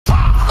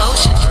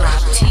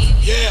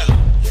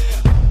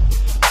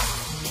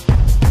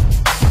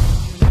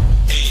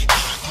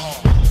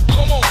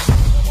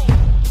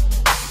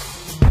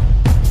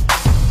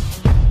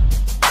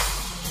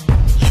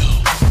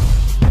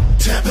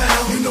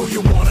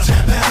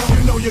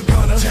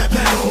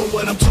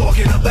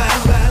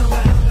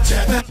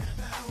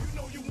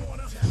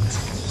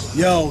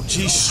Yo,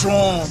 G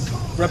Strong,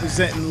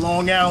 representing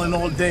Long Island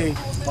all day.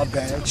 My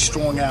bad,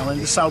 Strong Island.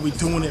 This is how we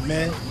doing it,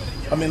 man.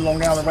 I'm in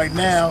Long Island right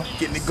now,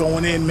 getting it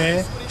going in,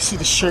 man. You see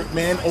the shirt,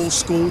 man, old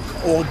school,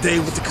 all day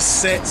with the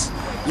cassettes.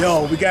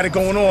 Yo, we got it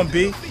going on,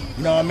 B.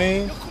 You know what I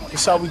mean?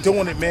 This is how we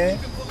doing it, man.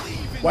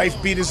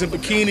 Wife beaters and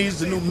bikinis,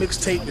 the new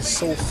mixtape is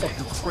so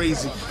fucking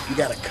crazy. You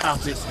gotta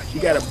cop it,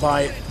 you gotta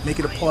buy it, make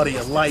it a part of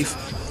your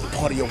life, a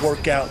part of your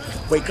workout.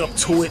 Wake up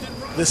to it,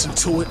 listen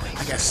to it.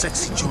 I got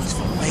sexy joints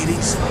for the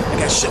ladies, I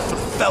got shit for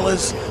the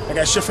fellas, I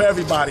got shit for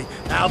everybody.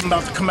 The album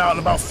about to come out in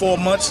about 4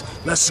 months.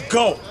 Let's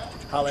go.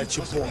 Holla at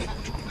your boy.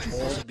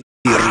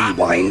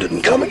 Rewind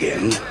and come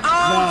again.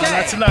 Nah,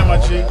 not tonight, my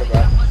G.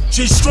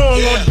 G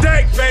Strong on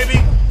deck, baby.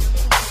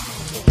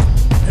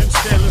 Him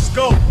said, let's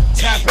go.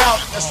 Tap out,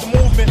 that's the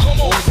movement.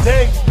 All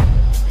day.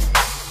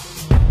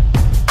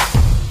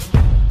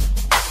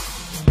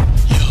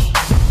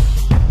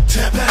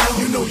 Tap out,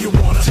 you know you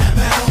wanna. Tap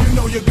out, you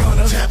know you're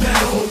gonna. Tap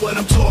out, know what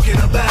I'm talking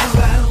about.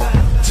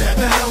 Tap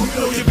out, you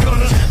know you're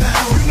gonna. Tap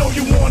out, you know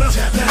you wanna.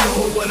 Tap out,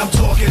 know what I'm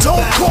talking about.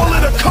 Don't call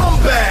it a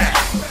comeback,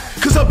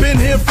 cause I've been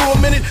here for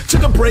a minute.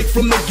 Took a break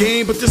from the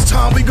game, but this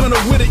time we gonna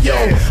win it, yo.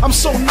 I'm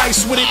so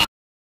nice with it.